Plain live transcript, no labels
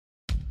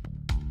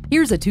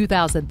Here's a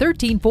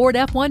 2013 Ford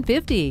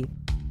F-150.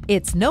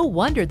 It's no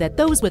wonder that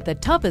those with the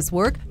toughest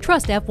work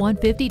trust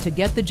F-150 to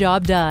get the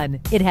job done.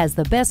 It has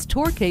the best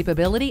torque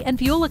capability and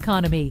fuel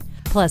economy,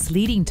 plus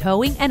leading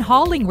towing and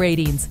hauling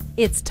ratings.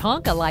 Its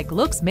Tonka-like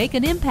looks make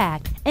an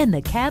impact, and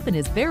the cabin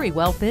is very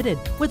well fitted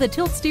with a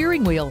tilt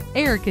steering wheel,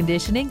 air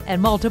conditioning,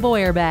 and multiple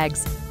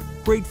airbags.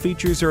 Great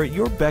features are at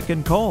your beck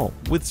and call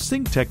with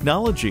Sync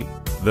technology.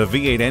 The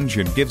V8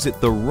 engine gives it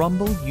the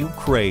rumble you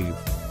crave.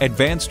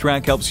 Advanced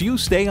Track helps you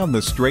stay on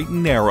the straight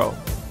and narrow.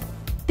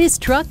 This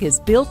truck is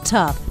built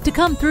tough to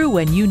come through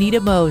when you need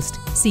it most.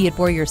 See it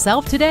for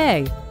yourself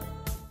today.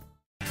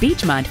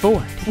 Beechmont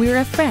Ford, we're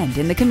a friend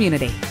in the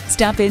community.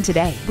 Stop in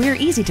today. We're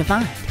easy to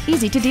find,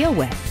 easy to deal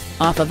with.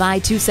 Off of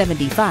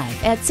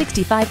I-275 at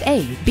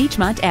 65A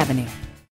Beechmont Avenue.